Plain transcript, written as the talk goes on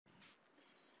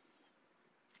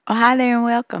Well, hi there and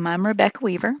welcome. I'm Rebecca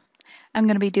Weaver. I'm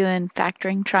going to be doing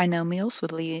factoring trinomials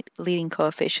with leading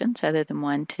coefficients other than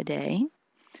 1 today.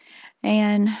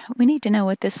 And we need to know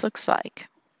what this looks like.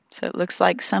 So it looks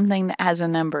like something that has a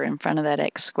number in front of that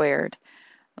x squared,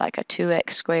 like a 2x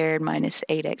squared minus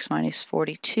 8x minus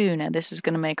 42. Now this is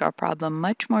going to make our problem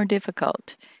much more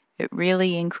difficult. It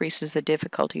really increases the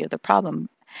difficulty of the problem.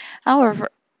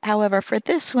 However, for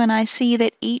this one, I see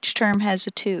that each term has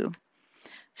a 2.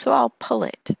 So I'll pull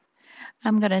it.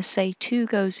 I'm going to say 2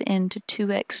 goes into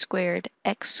 2x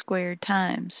squared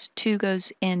times. 2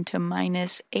 goes into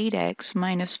minus 8x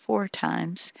minus 4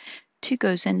 times. 2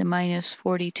 goes into minus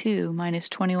 42 minus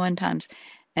 21 times.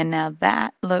 And now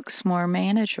that looks more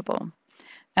manageable.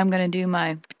 I'm going to do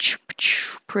my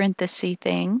parenthesis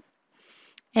thing.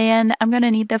 And I'm going to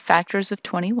need the factors of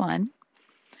 21.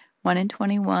 1 and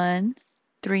 21,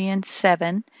 3 and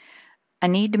 7. I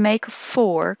need to make a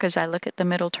 4 because I look at the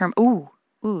middle term. Ooh,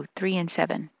 3 and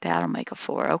 7. That'll make a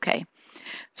 4. Okay.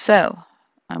 So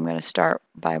I'm going to start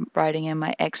by writing in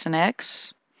my x and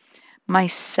x. My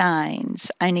signs.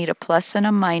 I need a plus and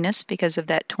a minus because of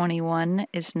that 21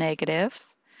 is negative.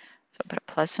 So I put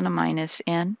a plus and a minus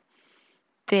in.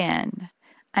 Then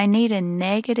I need a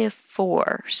negative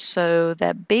 4. So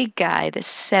that big guy, the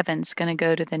 7, is going to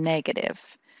go to the negative.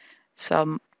 So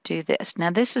I'll do this. Now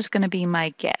this is going to be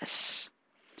my guess.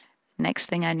 Next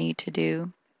thing I need to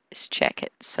do is check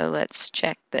it. So let's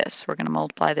check this. We're going to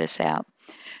multiply this out.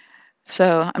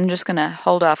 So I'm just going to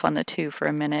hold off on the 2 for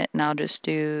a minute, and I'll just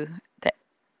do the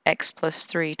x plus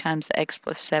 3 times the x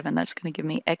plus 7. That's going to give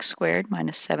me x squared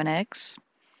minus 7x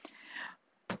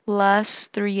plus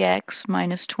 3x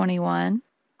minus 21.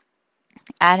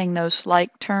 Adding those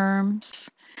like terms,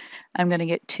 I'm going to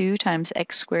get 2 times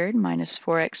x squared minus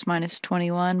 4x minus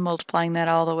 21. Multiplying that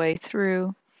all the way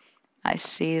through, I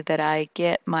see that I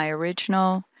get my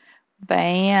original.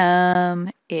 Bam!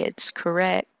 It's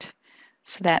correct.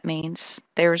 So that means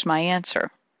there's my answer.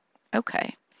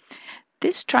 Okay.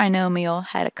 This trinomial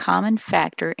had a common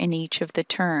factor in each of the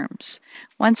terms.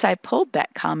 Once I pulled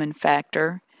that common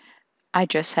factor, I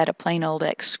just had a plain old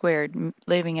x squared,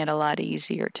 leaving it a lot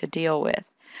easier to deal with.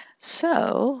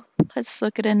 So let's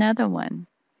look at another one.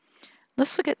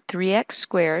 Let's look at 3x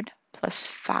squared plus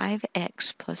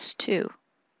 5x plus 2.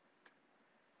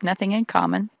 Nothing in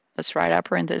common. Let's write our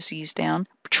parentheses down.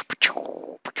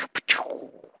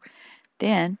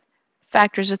 Then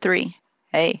factors of 3.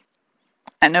 Hey,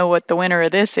 I know what the winner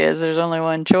of this is. There's only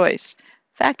one choice.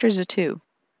 Factors of 2.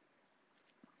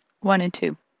 1 and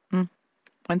 2.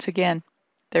 Once again,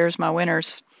 there's my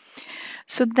winners.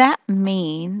 So that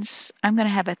means I'm going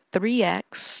to have a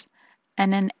 3x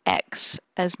and an x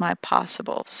as my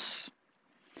possibles.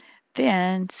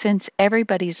 Then, since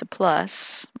everybody's a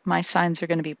plus, my signs are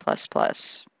going to be plus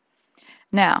plus.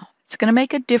 Now, it's going to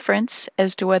make a difference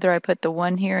as to whether I put the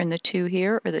 1 here and the 2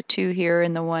 here or the 2 here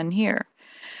and the 1 here.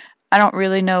 I don't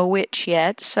really know which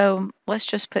yet, so let's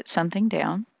just put something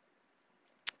down.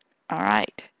 All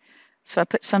right, so I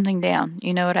put something down.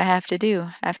 You know what I have to do?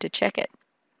 I have to check it.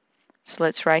 So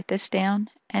let's write this down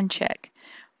and check.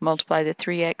 Multiply the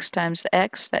 3x times the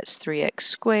x, that's 3x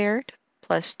squared,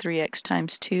 plus 3x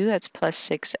times 2, that's plus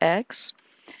 6x.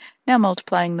 Now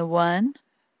multiplying the 1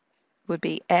 would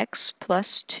be x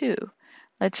plus 2.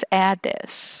 Let's add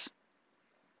this.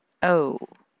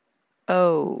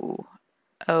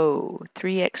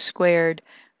 3x squared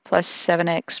plus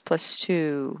 7x plus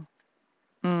 2.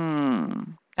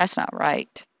 That's not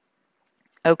right.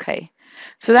 Okay,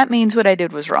 so that means what I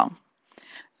did was wrong.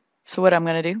 So what I'm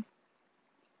going to do,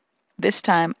 this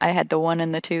time I had the 1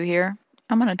 and the 2 here.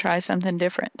 I'm going to try something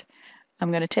different.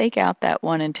 I'm going to take out that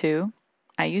 1 and 2.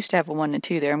 I used to have a 1 and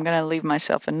 2 there. I'm going to leave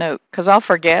myself a note because I'll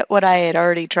forget what I had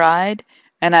already tried.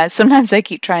 And sometimes I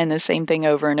keep trying the same thing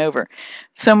over and over.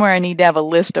 Somewhere I need to have a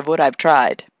list of what I've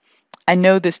tried. I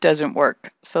know this doesn't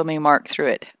work, so let me mark through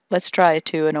it. Let's try a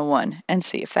 2 and a 1 and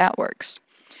see if that works.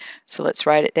 So let's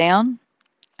write it down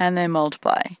and then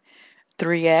multiply.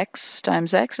 3x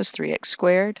times x is 3x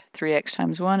squared. 3x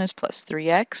times 1 is plus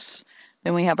 3x.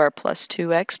 Then we have our plus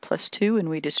 2x plus 2, and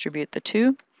we distribute the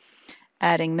 2.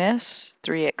 Adding this,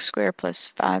 3x squared plus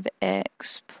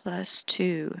 5x plus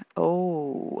 2.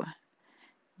 Oh,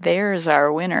 there's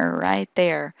our winner right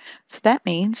there. So that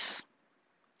means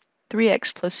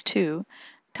 3x plus 2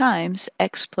 times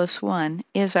x plus 1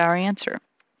 is our answer.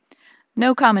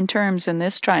 No common terms in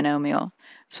this trinomial,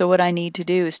 so what I need to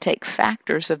do is take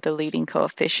factors of the leading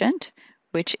coefficient,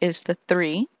 which is the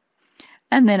 3,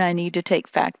 and then I need to take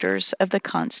factors of the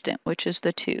constant, which is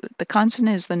the 2. The constant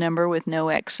is the number with no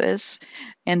x's,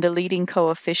 and the leading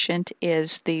coefficient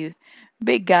is the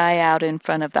big guy out in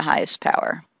front of the highest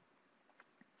power.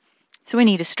 So we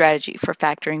need a strategy for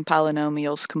factoring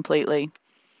polynomials completely.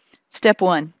 Step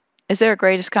 1. Is there a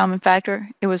greatest common factor?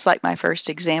 It was like my first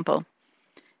example.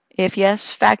 If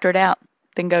yes, factor it out,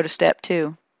 then go to step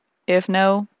 2. If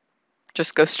no,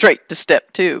 just go straight to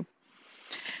step 2.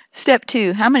 Step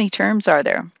 2, how many terms are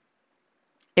there?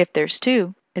 If there's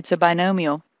 2, it's a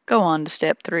binomial. Go on to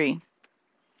step 3.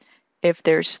 If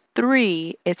there's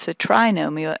 3, it's a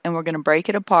trinomial, and we're going to break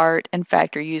it apart and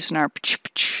factor using our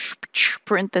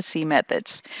parenthesis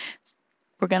methods.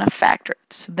 We're going to factor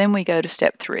it. So then we go to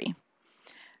step 3.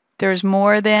 There's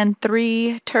more than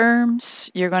 3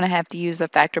 terms, you're going to have to use the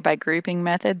factor by grouping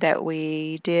method that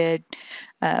we did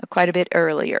quite a bit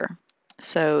earlier.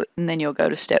 So, and then you'll go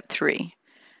to step 3.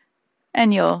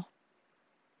 And you'll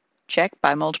check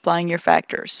by multiplying your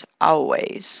factors,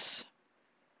 always.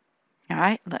 All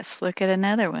right, let's look at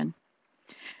another one.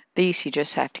 These you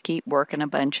just have to keep working a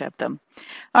bunch of them.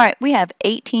 All right, we have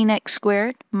 18x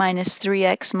squared minus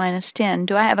 3x minus 10.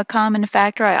 Do I have a common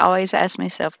factor? I always ask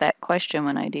myself that question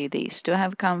when I do these. Do I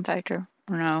have a common factor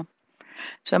or no?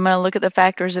 So I'm going to look at the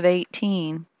factors of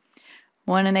 18.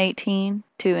 1 and 18,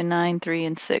 2 and 9, 3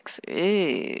 and 6.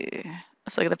 Ew.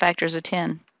 Let's look at the factors of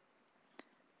 10.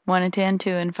 1 and 10, 2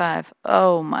 and 5.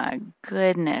 Oh my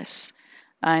goodness.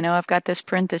 I know I've got this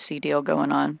parenthesis deal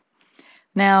going on.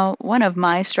 Now, one of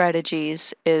my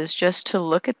strategies is just to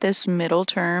look at this middle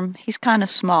term. He's kind of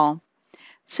small.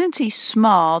 Since he's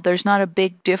small, there's not a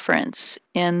big difference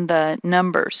in the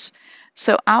numbers.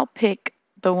 So I'll pick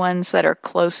the ones that are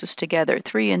closest together.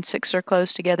 3 and 6 are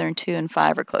close together, and 2 and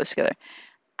 5 are close together.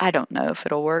 I don't know if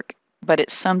it'll work, but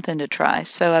it's something to try.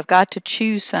 So I've got to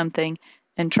choose something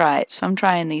and try it. So I'm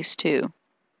trying these two.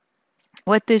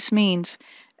 What this means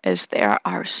is there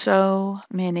are so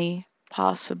many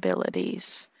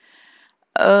possibilities.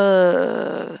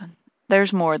 There's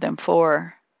more than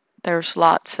 4. There's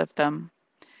lots of them.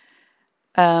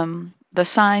 The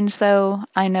signs, though,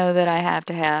 I know that I have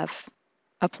to have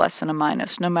a plus and a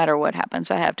minus. No matter what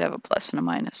happens, I have to have a plus and a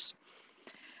minus.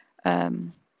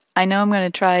 I know I'm going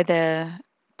to try the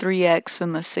 3x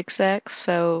and the 6x,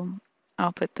 so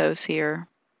I'll put those here.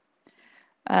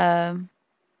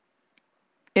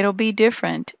 It'll be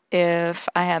different if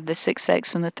I have the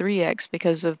 6x and the 3x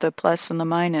because of the plus and the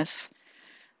minus.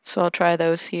 So I'll try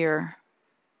those here.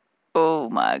 Oh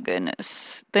my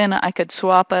goodness. Then I could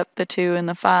swap up the 2 and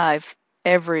the 5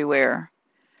 everywhere.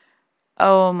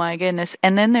 Oh my goodness.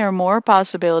 And then there are more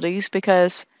possibilities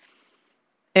because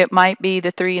it might be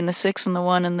the 3 and the 6 and the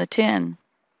 1 and the 10.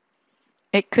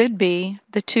 It could be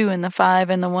the 2 and the 5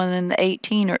 and the 1 and the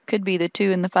 18, or it could be the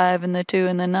 2 and the 5 and the 2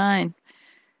 and the 9.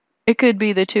 It could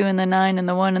be the 2 and the 9 and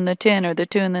the 1 and the 10, or the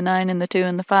 2 and the 9 and the 2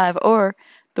 and the 5, or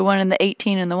the 1 and the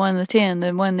 18 and the 1 and the 10,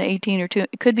 the 1 and the 18 or 2.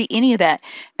 It could be any of that.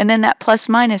 And then that plus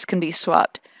minus can be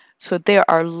swapped. So there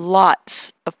are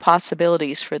lots of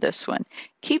possibilities for this one.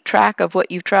 Keep track of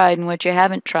what you've tried and what you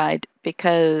haven't tried,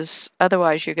 because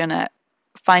otherwise you're going to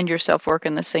find yourself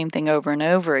working the same thing over and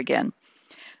over again.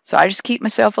 So I just keep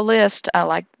myself a list. I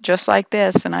like just like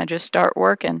this, and I just start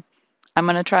working. I'm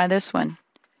going to try this one.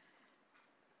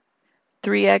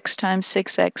 3x times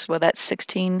 6x, well, that's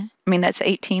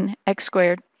 18x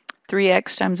squared.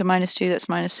 3x times a minus 2, that's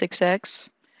minus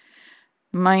 6x.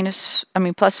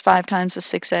 Plus 5 times the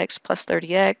 6x plus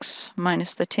 30x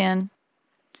minus the 10.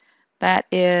 That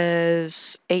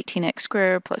is 18x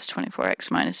squared plus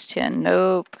 24x minus 10.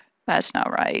 Nope, that's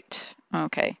not right.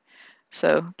 Okay,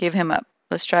 so give him up.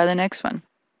 Let's try the next one.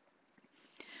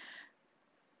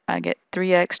 I get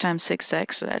 3x times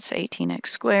 6x, so that's 18x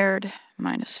squared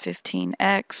minus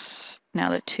 15x. Now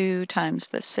the 2 times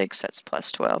the 6, that's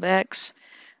plus 12x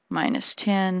minus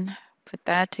 10. Put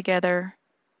that together.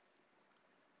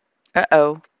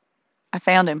 Uh-oh, I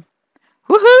found him.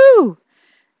 Woohoo!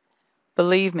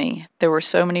 Believe me, there were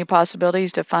so many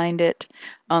possibilities. To find it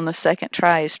on the second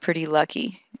try is pretty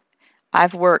lucky.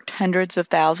 I've worked hundreds of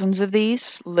thousands of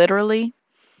these, literally.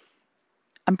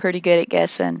 I'm pretty good at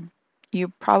guessing.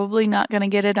 You're probably not going to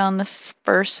get it on the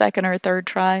first, second, or third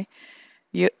try.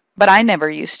 But I never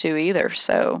used to either,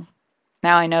 so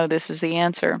now I know this is the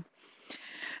answer.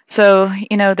 So,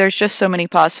 there's just so many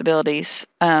possibilities.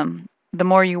 The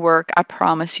more you work, I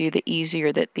promise you, the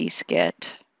easier that these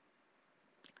get.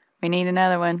 We need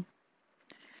another one.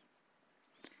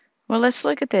 Well, let's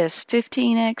look at this.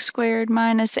 15x squared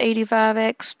minus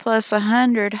 85x plus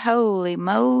 100. Holy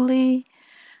moly.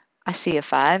 I see a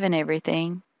 5 and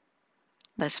everything.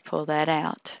 Let's pull that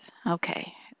out.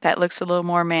 Okay, that looks a little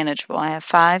more manageable. I have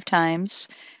 5 times.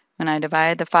 When I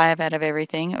divided the 5 out of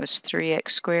everything, it was 3x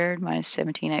squared minus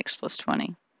 17x plus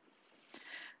 20.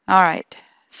 All right,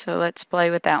 so let's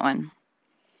play with that one.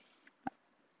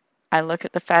 I look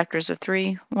at the factors of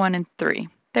 3, 1, and 3.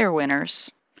 They're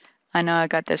winners. I know I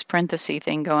got this parenthesis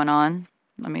thing going on.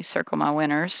 Let me circle my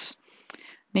winners.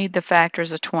 Need the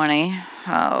factors of 20.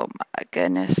 Oh my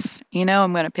goodness. You know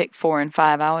I'm going to pick 4 and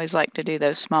 5. I always like to do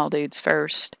those small dudes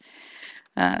first.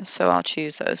 So I'll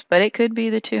choose those. But it could be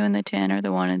the 2 and the 10 or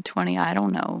the 1 and 20. I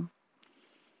don't know.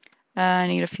 I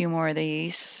need a few more of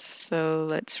these. So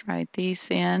let's write these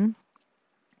in.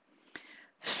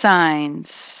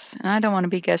 Signs. And I don't want to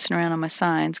be guessing around on my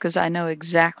signs because I know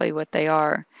exactly what they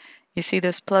are. You see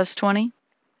this plus 20?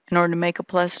 In order to make a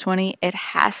plus 20, it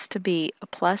has to be a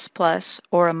plus plus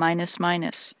or a minus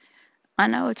minus. I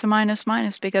know it's a minus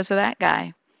minus because of that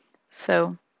guy.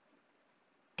 So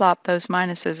plop those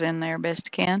minuses in there best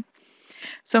you can.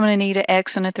 So I'm going to need an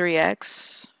x and a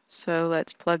 3x. So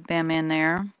let's plug them in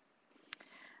there.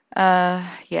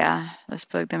 Yeah, let's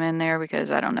plug them in there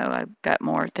because I don't know, I've got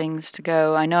more things to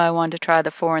go. I know I wanted to try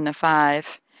the 4 and the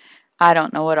 5. I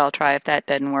don't know what I'll try if that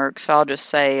doesn't work, so I'll just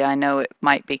say I know it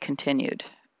might be continued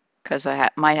because I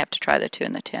might have to try the 2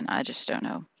 and the 10. I just don't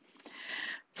know.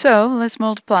 So let's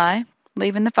multiply,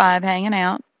 leaving the 5 hanging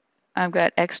out. I've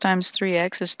got x times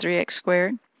 3x is 3x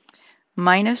squared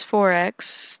minus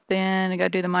 4x. Then I got to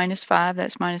do the minus 5.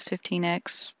 That's minus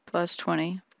 15x plus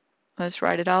 20. Let's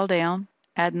write it all down.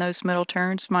 Adding those middle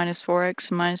terms, minus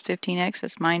 4x and minus 15x,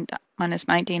 that's minus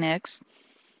 19x.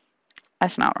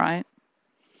 That's not right.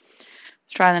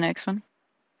 Let's try the next one.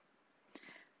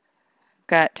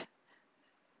 Got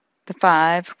the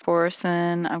 5, of course,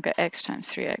 then I've got x times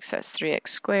 3x, that's 3x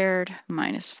squared,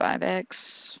 minus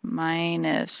 5x,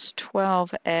 minus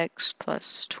 12x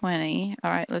plus 20.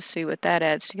 All right, let's see what that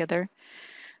adds together.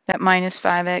 That minus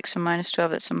 5x and minus 12,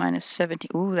 that's a minus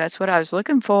 17. Ooh, that's what I was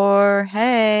looking for.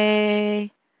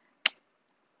 Hey,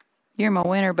 you're my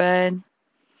winner, bud.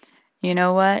 You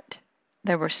know what?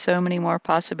 There were so many more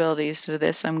possibilities to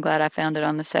this. I'm glad I found it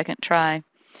on the second try.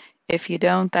 If you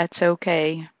don't, that's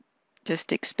okay.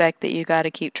 Just expect that you got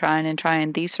to keep trying and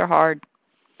trying. These are hard.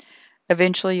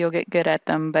 Eventually you'll get good at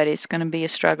them, but it's going to be a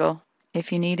struggle.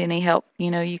 If you need any help,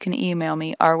 you can email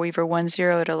me,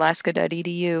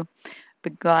 rweaver10@alaska.edu. Be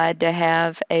glad to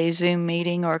have a Zoom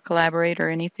meeting or collaborate or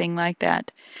anything like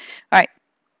that. All right.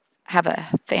 Have a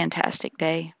fantastic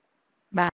day.